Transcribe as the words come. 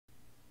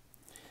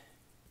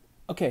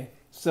Okay,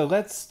 so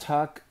let's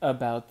talk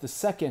about the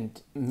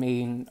second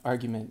main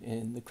argument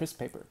in the Crisp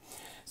paper.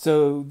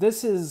 So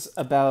this is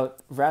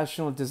about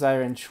rational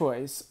desire and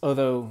choice,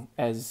 although,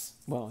 as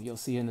well, you'll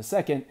see in a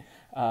second,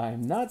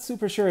 I'm not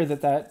super sure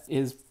that that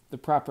is the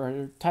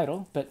proper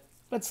title, but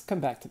let's come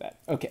back to that.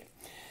 Okay,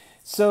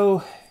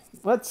 so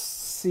let's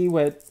see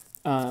what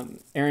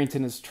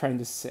Arrington is trying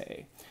to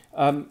say.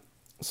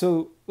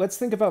 So let's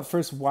think about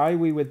first why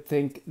we would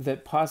think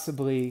that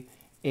possibly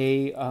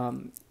a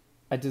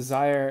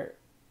desire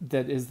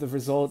that is the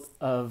result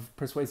of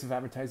persuasive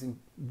advertising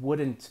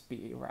wouldn't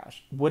be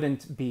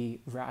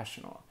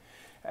rational.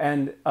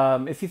 And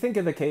if you think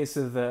of the case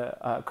of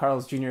the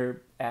Carl's Jr.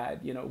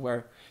 ad,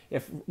 where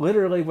if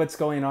literally what's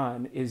going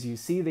on is you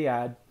see the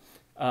ad,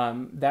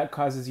 that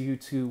causes you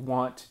to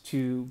want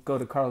to go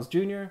to Carl's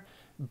Jr.,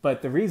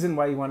 but the reason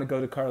why you want to go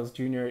to Carl's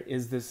Jr.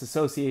 is this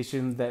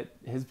association that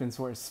has been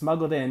sort of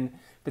smuggled in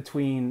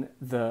between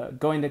the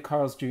going to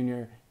Carl's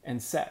Jr.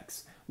 and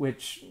sex,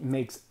 which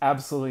makes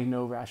absolutely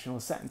no rational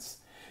sense.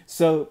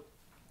 So,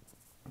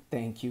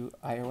 thank you,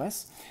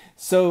 iOS.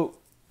 So,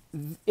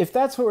 if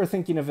that's what we're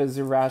thinking of as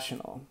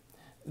irrational,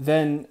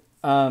 then,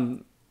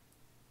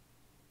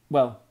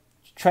 well,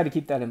 try to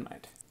keep that in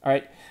mind. All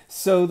right.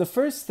 So, the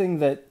first thing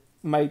that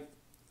might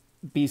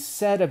be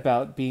said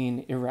about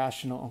being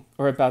irrational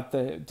or about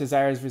the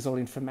desires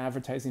resulting from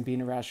advertising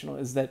being irrational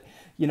is that,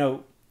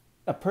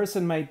 a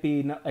person might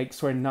be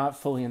sort of not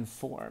fully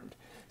informed.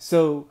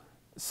 So,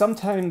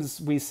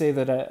 sometimes we say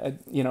that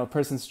a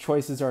person's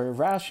choices are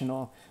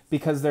irrational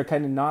because they're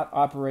kind of not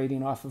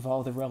operating off of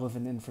all the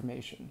relevant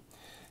information.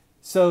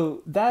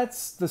 So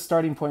that's the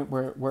starting point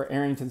where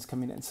Arrington's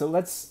coming in. So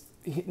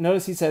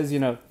notice he says,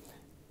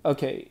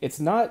 okay, it's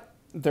not,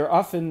 they're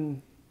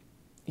often,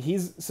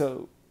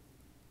 so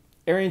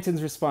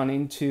Arrington's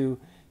responding to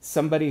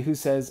somebody who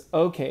says,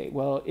 okay,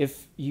 well,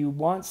 if you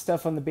want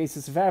stuff on the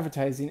basis of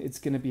advertising, it's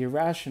going to be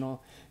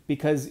irrational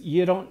because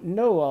you don't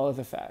know all of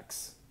the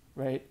facts,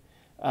 right?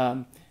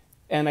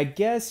 And I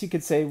guess you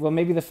could say, well,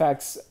 maybe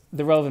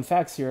the relevant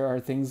facts here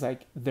are things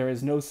like there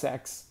is no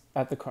sex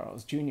at the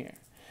Carl's Jr.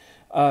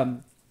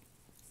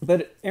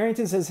 But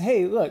Arrington says,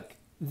 hey, look,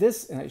 and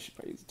I should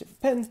probably use a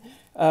different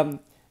pen.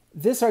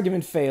 This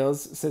argument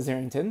fails, says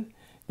Arrington,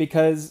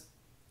 because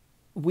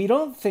we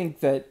don't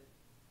think that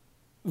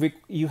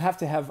you have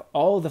to have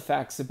all the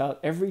facts about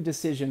every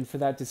decision for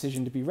that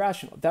decision to be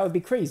rational. That would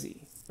be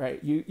crazy,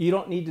 right? You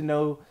don't need to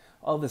know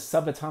all the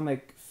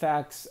subatomic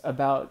facts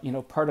about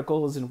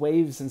particles and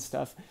waves and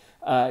stuff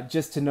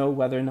just to know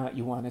whether or not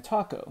you want a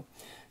taco.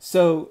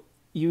 So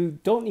you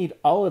don't need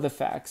all of the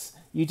facts.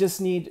 You just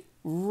need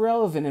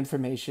relevant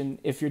information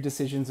if your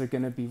decisions are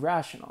going to be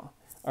rational.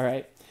 All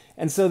right.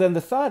 And so then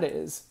the thought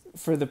is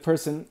for the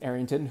person,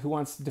 Arrington, who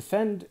wants to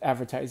defend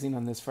advertising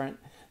on this front,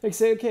 they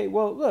say, okay,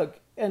 well, look,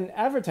 and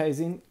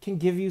advertising can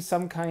give you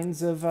some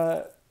kinds of,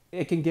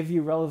 it can give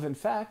you relevant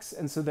facts,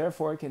 and so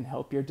therefore it can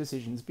help your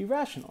decisions be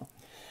rational.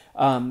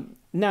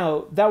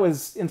 Now, that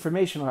was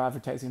informational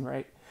advertising,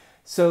 right?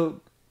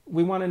 So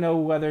we want to know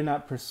whether or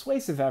not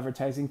persuasive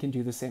advertising can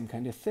do the same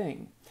kind of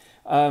thing.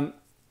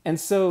 And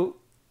so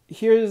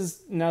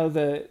here's now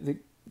the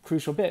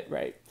crucial bit,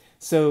 right?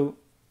 So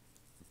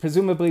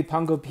presumably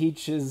Pongo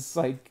Peach's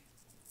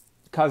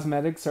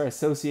cosmetics are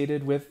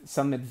associated with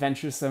some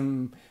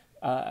adventuresome,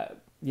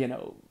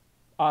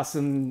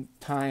 awesome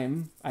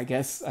time, I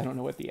guess. I don't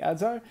know what the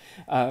ads are.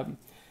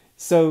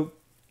 So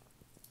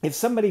if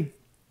somebody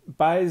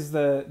buys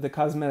the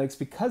cosmetics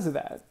because of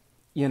that,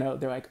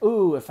 they're like,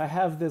 ooh, if I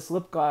have this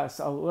lip gloss,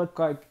 I'll look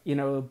like,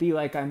 it'll be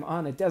like I'm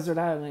on a desert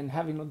island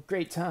having a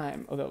great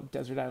time. Although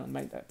desert island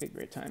might not be a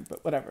great time,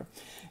 but whatever.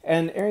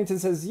 And Arrington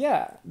says,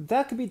 yeah,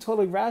 that could be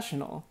totally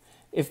rational.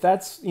 If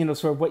that's,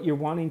 sort of what you're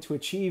wanting to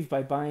achieve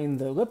by buying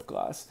the lip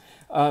gloss,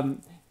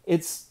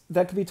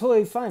 that could be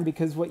totally fine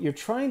because what you're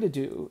trying to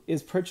do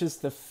is purchase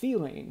the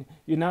feeling.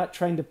 You're not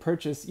trying to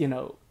purchase,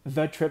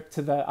 the trip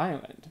to the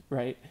island,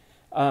 right?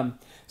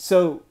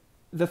 So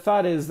the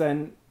thought is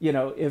then,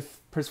 if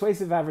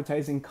persuasive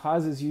advertising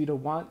causes you to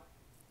want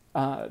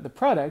the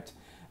product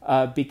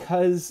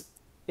because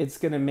it's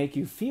going to make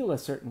you feel a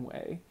certain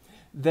way,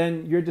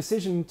 then your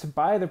decision to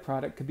buy the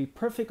product could be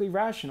perfectly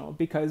rational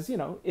because,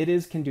 it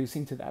is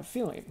conducing to that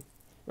feeling,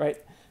 right?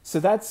 So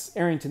that's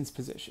Arrington's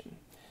position.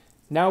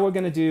 Now we're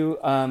going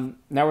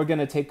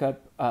to take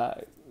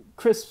up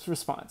Crisp's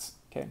response,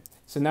 okay?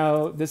 So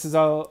now this was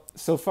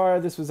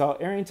all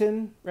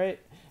Arrington, right?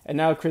 And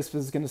now Crisp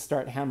is going to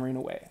start hammering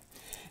away.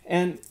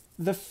 And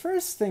the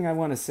first thing I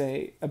want to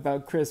say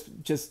about Crisp,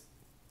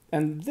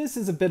 and this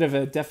is a bit of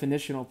a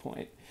definitional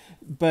point,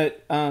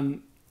 but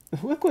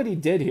look what he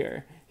did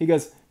here. He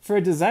goes, for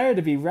a desire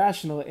to be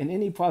rational in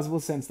any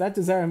plausible sense, that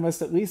desire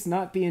must at least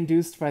not be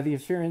induced by the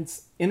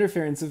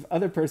interference of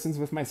other persons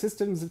with my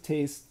systems of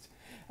taste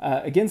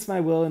against my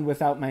will and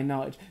without my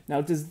knowledge.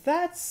 Now, does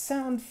that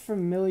sound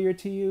familiar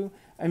to you?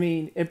 I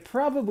mean, it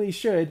probably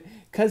should,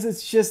 because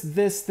it's just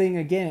this thing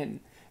again,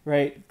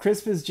 right?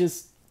 Crisp is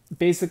just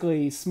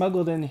basically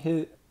smuggled in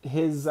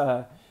his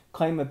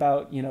claim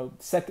about,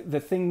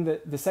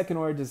 the second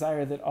order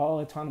desire that all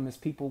autonomous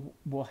people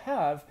will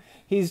have.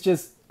 He's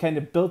just kind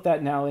of built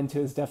that now into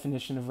his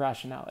definition of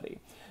rationality.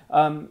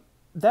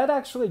 That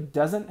actually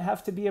doesn't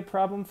have to be a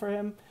problem for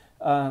him,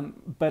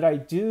 but I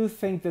do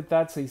think that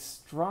that's a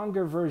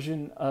stronger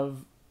version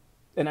of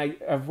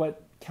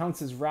what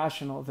counts as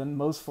rational than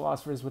most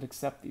philosophers would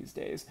accept these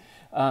days.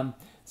 But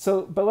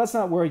let's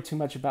not worry too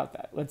much about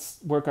that. Let's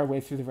work our way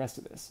through the rest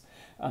of this.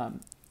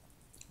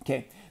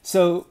 Okay,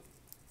 so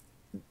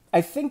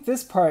I think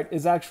this part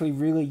is actually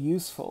really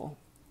useful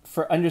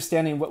for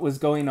understanding what was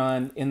going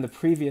on in the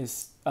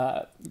previous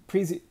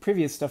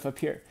stuff up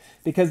here,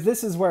 because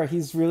this is where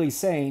he's really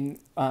saying,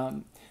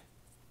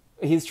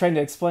 he's trying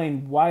to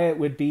explain why it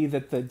would be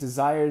that the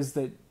desires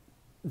that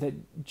the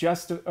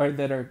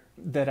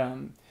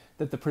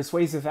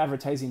persuasive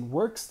advertising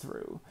works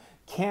through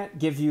can't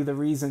give you the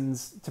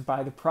reasons to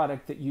buy the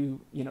product that you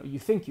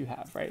think you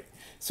have, right?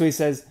 So he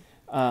says,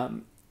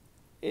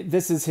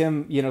 this is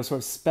him, sort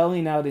of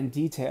spelling out in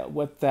detail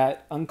what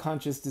that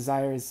unconscious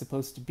desire is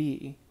supposed to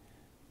be,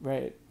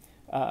 right?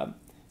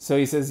 So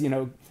he says,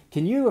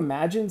 can you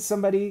imagine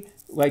somebody,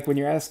 like when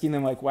you're asking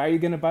them, like, why are you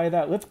going to buy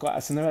that lip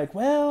gloss? And they're like,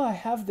 well, I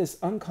have this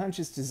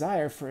unconscious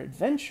desire for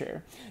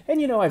adventure.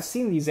 And, I've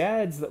seen these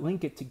ads that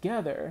link it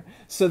together.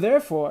 So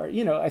therefore,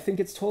 I think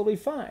it's totally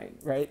fine,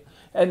 right?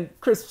 And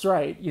Crisp's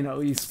right,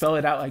 you spell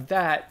it out like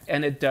that,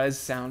 and it does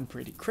sound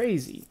pretty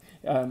crazy,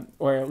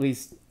 or at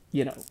least,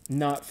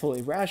 not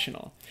fully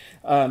rational.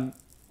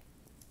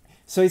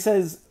 So he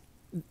says,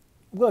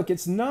 look,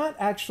 it's not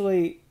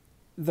actually,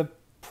 the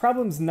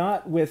problem's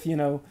not with,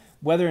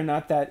 whether or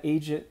not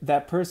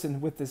that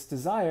person with this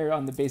desire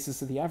on the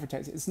basis of the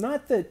advertising. It's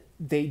not that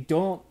they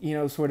don't,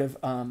 know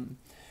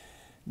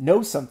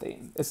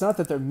something. It's not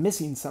that they're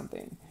missing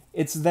something.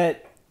 It's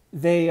that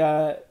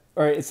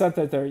it's not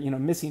that they're,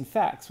 missing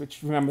facts,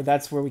 which, remember,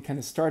 that's where we kind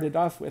of started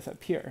off with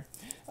up here.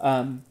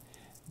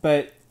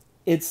 But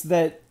it's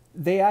that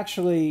they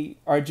actually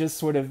are just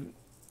sort of,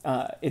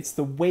 it's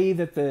the way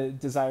that the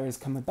desires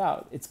come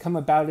about. It's come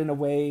about in a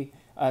way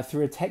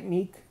through a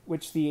technique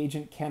which the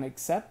agent can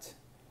accept,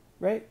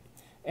 right?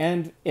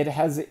 And it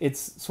has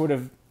its sort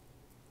of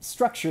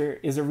structure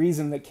is a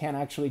reason that can't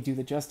actually do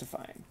the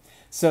justifying.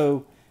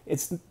 So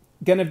it's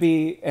going to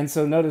be, and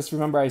so notice,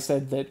 remember I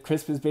said that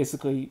Crisp is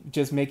basically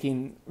just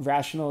making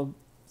rational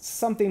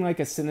something like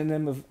a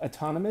synonym of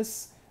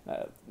autonomous.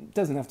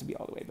 Doesn't have to be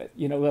all the way, but,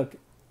 look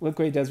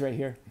what he does right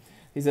here.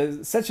 He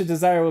says, such a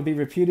desire will be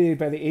repudiated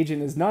by the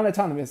agent as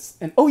non-autonomous.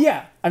 And, oh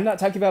yeah, I'm not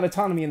talking about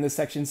autonomy in this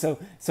section. So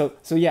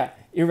yeah,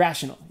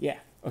 irrational. Yeah,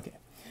 okay.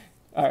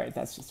 All right,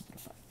 that's just a bit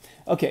of fun.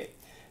 Okay,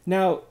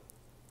 now,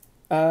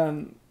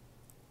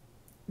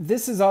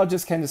 this is all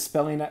just kind of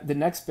spelling out, the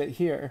next bit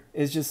here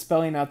is just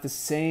spelling out the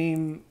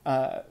same,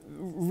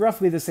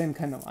 roughly the same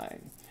kind of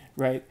line,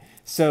 right?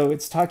 So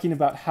it's talking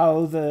about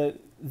how the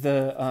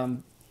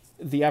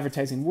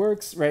advertising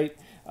works, right?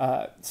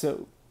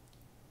 So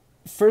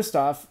first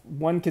off,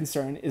 one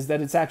concern is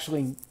that it's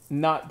actually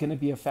not going to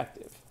be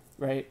effective,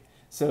 right?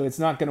 So it's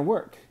not going to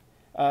work.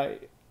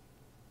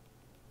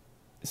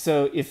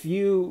 So if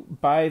you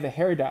buy the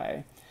hair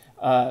dye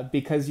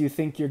because you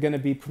think you're going to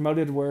be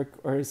promoted to work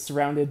or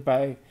surrounded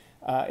by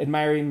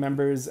admiring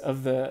members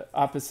of the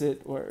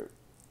opposite, or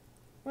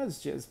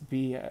let's just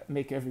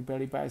make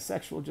everybody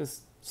bisexual,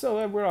 just so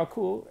that we're all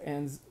cool,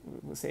 and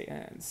we'll say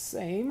and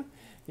same,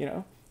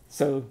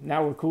 so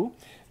now we're cool,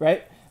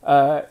 right?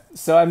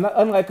 So I'm not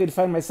unlikely to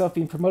find myself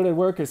being promoted at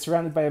work or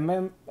surrounded by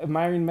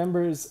admiring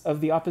members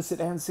of the opposite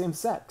and same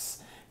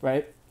sex,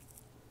 right?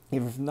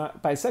 If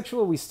not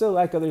bisexual, we still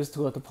like others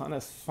to look upon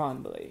us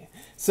fondly.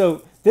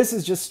 So this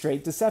is just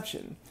straight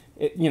deception,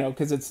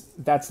 because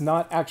that's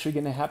not actually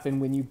going to happen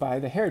when you buy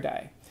the hair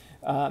dye.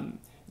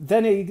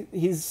 Then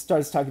he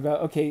starts talking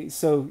about, okay,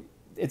 so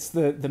it's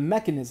the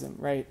mechanism,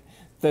 right?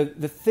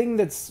 The thing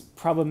that's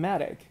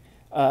problematic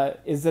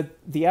is that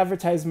the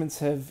advertisements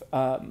have.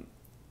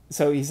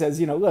 So he says,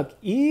 look,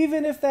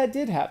 even if that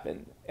did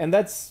happen, and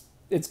it's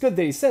good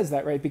that he says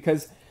that, right?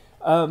 Because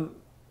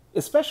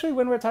especially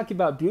when we're talking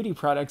about beauty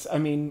products, I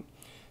mean,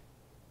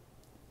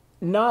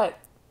 not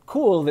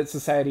cool that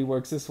society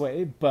works this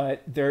way,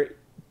 but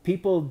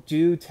people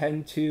do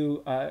tend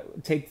to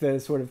take the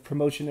sort of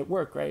promotion at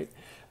work, right?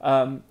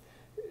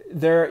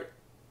 There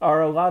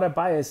are a lot of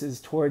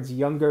biases towards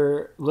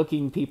younger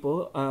looking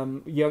people,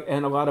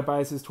 and a lot of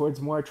biases towards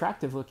more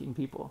attractive looking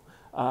people.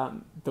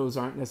 Those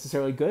aren't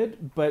necessarily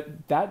good,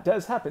 but that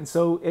does happen.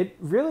 So it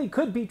really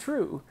could be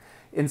true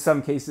in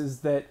some cases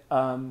that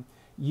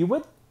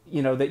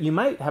that you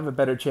might have a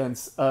better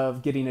chance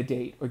of getting a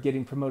date or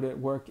getting promoted at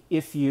work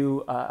if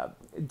you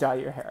dye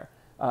your hair.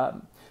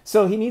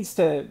 So he needs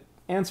to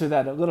answer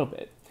that a little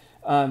bit.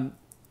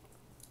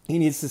 He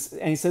needs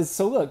to, and he says,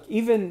 so look,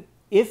 even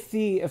if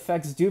the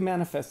effects do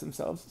manifest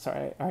themselves,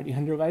 sorry, I already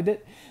underlined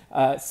it,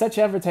 such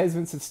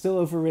advertisements have still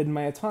overridden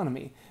my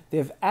autonomy. They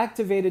have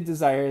activated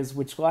desires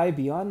which lie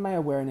beyond my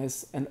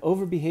awareness and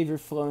over behavior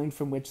flowing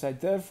from which I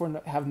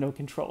therefore have no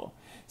control.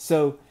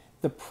 So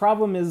the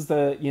problem is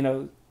the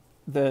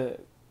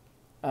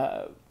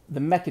the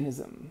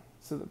mechanism.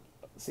 So the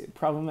say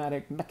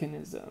problematic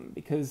mechanism,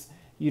 because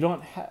you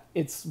don't have,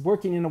 it's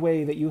working in a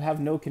way that you have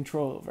no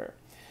control over.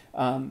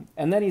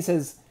 And then he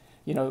says,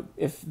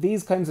 if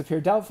these claims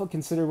appear doubtful,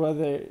 consider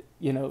whether,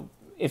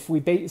 if we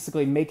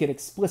basically make it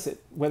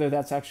explicit, whether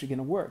that's actually going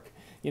to work.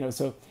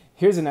 So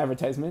here's an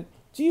advertisement.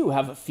 Do you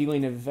have a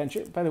feeling of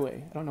adventure? By the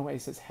way, I don't know why he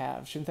says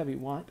have. Shouldn't that be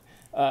want?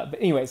 But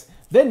anyways,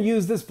 then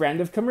use this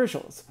brand of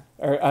commercials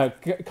or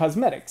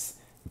cosmetics,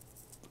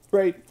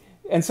 right?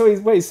 And so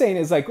what he's saying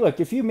is like, look,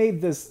 if you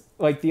made this,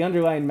 like the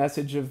underlying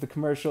message of the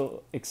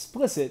commercial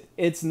explicit,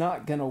 it's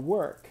not going to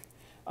work.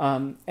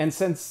 And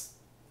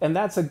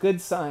that's a good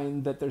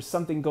sign that there's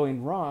something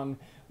going wrong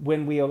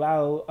when we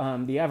allow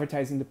the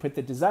advertising to put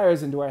the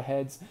desires into our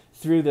heads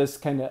through this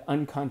kind of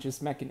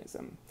unconscious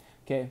mechanism.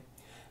 Okay.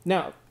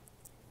 Now,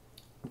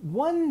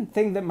 one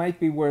thing that might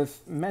be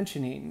worth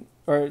mentioning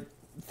or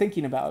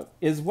thinking about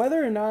is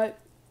whether or not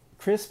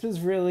CRISP has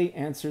really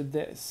answered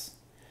this.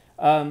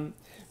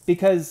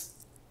 Because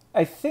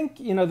I think,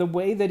 the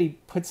way that he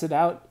puts it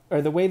out,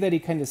 or the way that he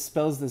kind of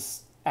spells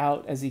this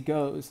out as he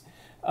goes,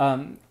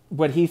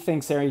 what he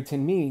thinks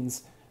Arrington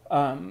means,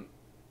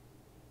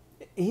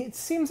 it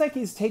seems like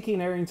he's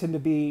taking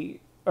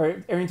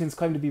Arrington's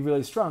claim to be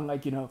really strong.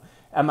 Like,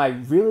 am I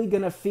really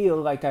going to feel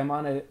like I'm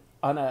on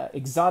a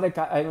exotic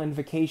island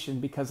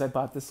vacation because I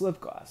bought this lip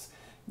gloss?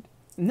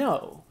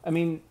 No. I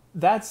mean,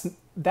 that's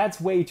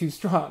way too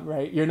strong,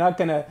 right? You're not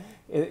going to,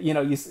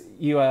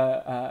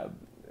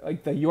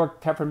 like the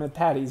York peppermint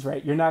patties,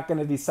 right? You're not going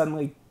to be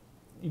suddenly,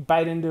 you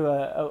bite into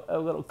a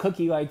little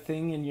cookie-like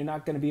thing and you're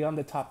not going to be on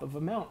the top of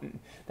a mountain.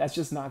 That's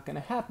just not going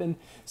to happen.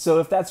 So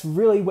if that's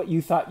really what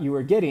you thought you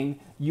were getting,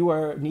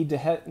 you need to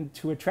head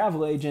to a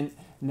travel agent,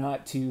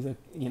 not to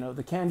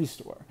the candy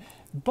store.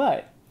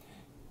 But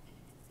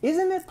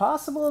isn't it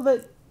possible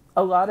that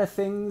a lot of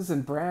things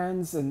and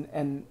brands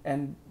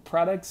and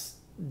products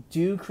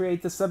do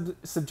create the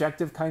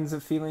subjective kinds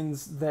of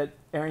feelings that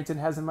Arrington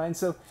has in mind?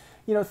 So,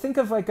 think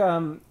of like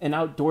an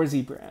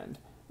outdoorsy brand,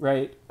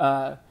 right?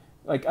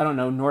 Like, I don't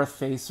know, North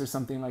Face or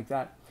something like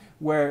that,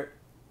 where,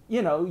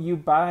 you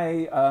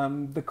buy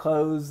the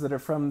clothes that are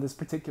from this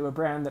particular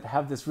brand that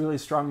have this really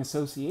strong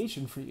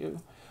association for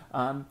you.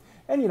 And,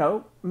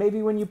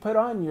 maybe when you put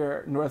on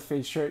your North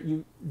Face shirt,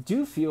 you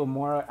do feel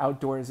more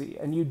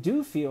outdoorsy and you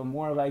do feel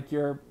more like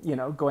you're,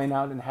 going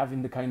out and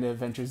having the kind of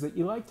adventures that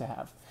you like to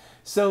have.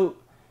 So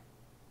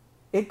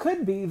it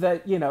could be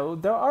that,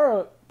 there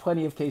are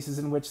plenty of cases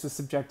in which the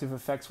subjective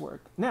effects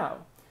work. Now,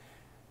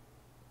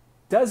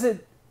 does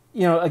it,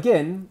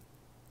 again,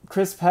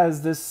 CRISP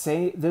has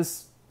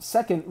this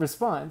second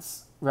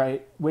response,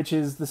 right, which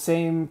is the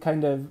same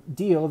kind of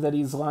deal that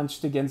he's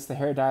launched against the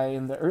hair dye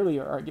in the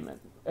earlier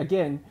argument.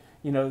 Again,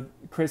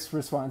 CRISP's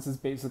response is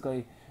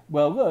basically,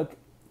 well, look,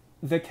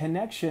 the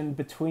connection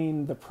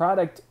between the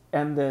product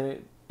and the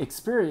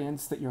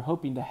experience that you're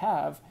hoping to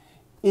have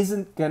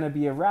isn't going to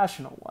be a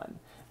rational one,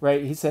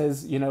 right? He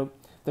says,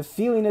 the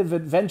feeling of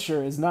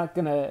adventure is not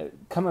going to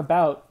come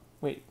about.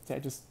 Wait, did I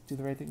just do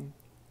the right thing?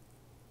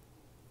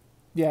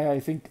 Yeah, I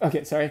think,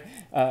 okay, sorry.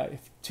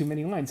 Too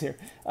many lines here.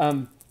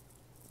 Where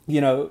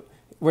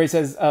he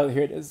says, oh,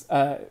 here it is.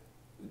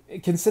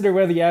 Consider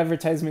whether the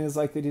advertisement is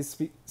likely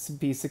to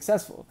be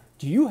successful.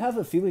 Do you have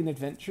a feeling of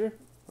adventure?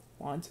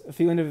 Want a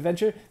feeling of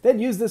adventure? Then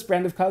use this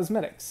brand of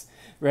cosmetics,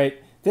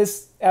 right?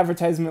 This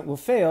advertisement will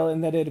fail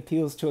in that it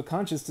appeals to a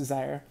conscious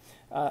desire,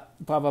 blah,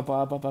 blah,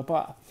 blah, blah, blah,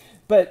 blah.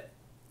 But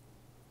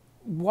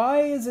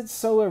why is it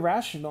so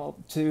irrational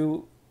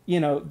to,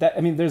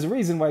 there's a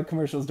reason why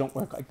commercials don't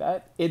work like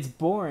that. It's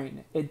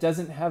boring. It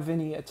doesn't have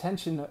any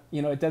attention,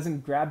 it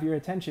doesn't grab your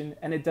attention,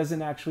 and it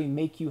doesn't actually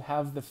make you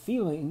have the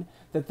feeling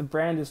that the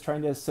brand is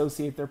trying to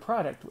associate their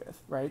product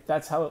with, right?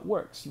 That's how it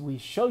works. We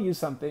show you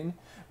something,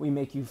 we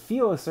make you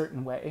feel a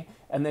certain way,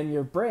 and then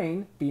your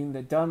brain, being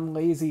the dumb,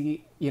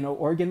 lazy,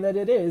 organ that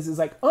it is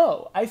like,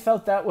 oh, I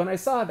felt that when I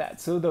saw that,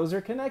 so those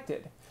are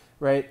connected,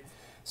 right?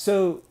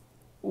 So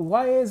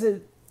why is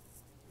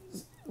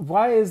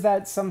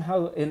that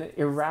somehow an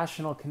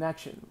irrational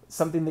connection,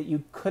 something that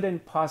you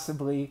couldn't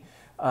possibly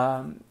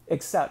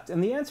accept?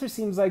 And the answer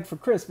seems like for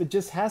CRISP, it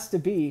just has to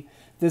be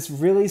this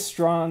really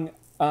strong,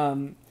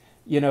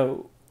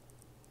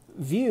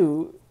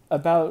 view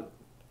about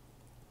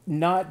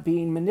not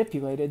being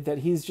manipulated, that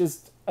he's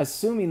just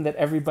assuming that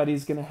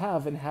everybody's going to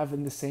have and have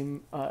in the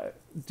same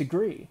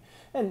degree.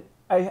 And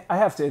I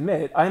have to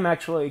admit, I'm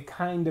actually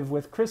kind of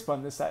with CRISP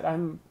on this side.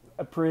 I'm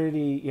a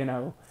pretty,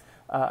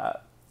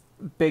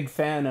 big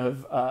fan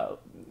of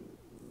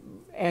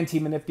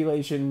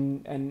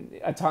anti-manipulation and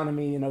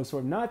autonomy,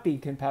 sort of not being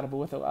compatible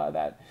with a lot of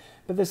that.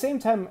 But at the same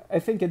time, I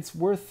think it's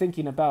worth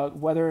thinking about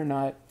whether or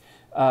not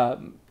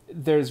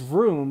there's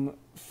room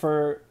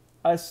for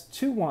us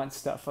to want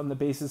stuff on the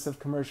basis of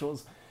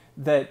commercials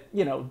that,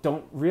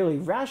 don't really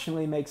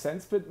rationally make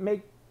sense, but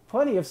make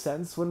plenty of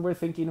sense when we're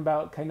thinking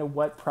about kind of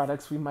what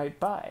products we might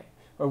buy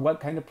or what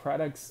kind of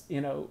products,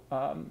 we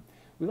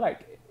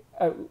like.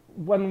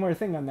 One more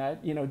thing on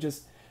that,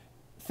 just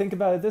think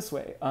about it this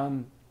way.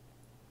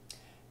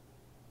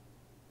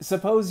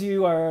 Suppose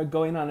you are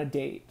going on a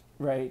date,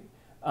 right?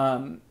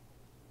 And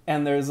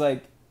there's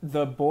like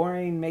the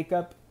boring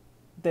makeup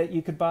that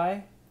you could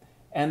buy,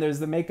 and there's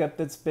the makeup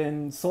that's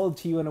been sold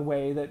to you in a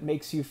way that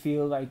makes you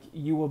feel like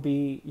you will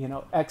be, you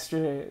know,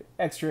 extra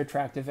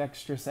attractive,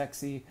 extra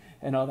sexy,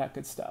 and all that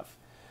good stuff,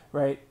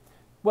 right?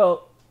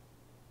 Well,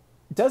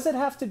 does it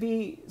have to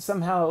be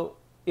somehow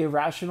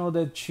irrational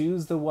to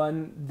choose the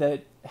one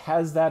that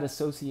has that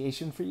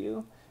association for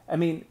you? I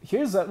mean,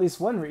 here's at least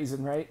one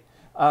reason, right?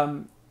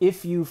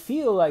 If you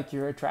feel like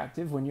you're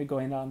attractive when you're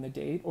going on the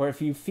date, or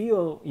if you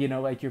feel, you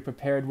know, like you're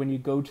prepared when you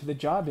go to the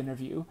job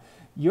interview,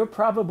 you're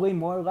probably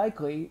more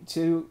likely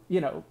to,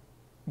 you know,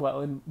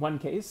 well, in one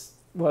case,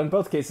 well, in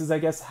both cases, I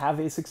guess, have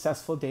a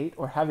successful date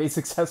or have a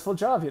successful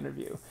job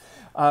interview.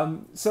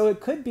 So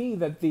it could be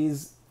that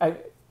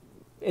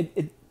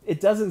it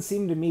doesn't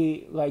seem to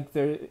me like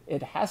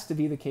it has to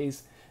be the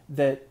case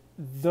that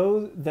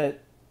that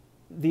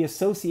the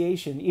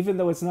association, even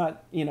though it's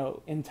not, you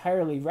know,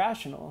 entirely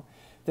rational,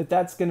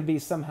 that's going to be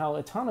somehow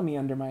autonomy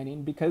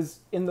undermining, because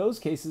in those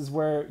cases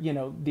where, you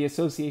know, the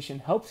association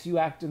helps you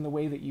act in the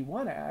way that you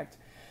want to act,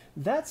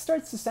 that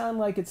starts to sound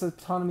like it's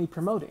autonomy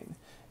promoting.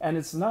 And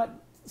it's not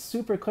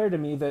super clear to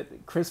me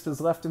that Crisp has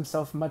left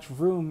himself much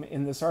room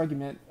in this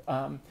argument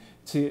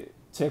to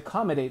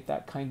accommodate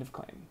that kind of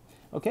claim.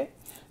 Okay,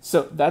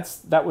 so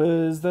that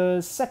was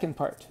the second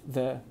part,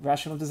 the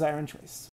rational desire and choice.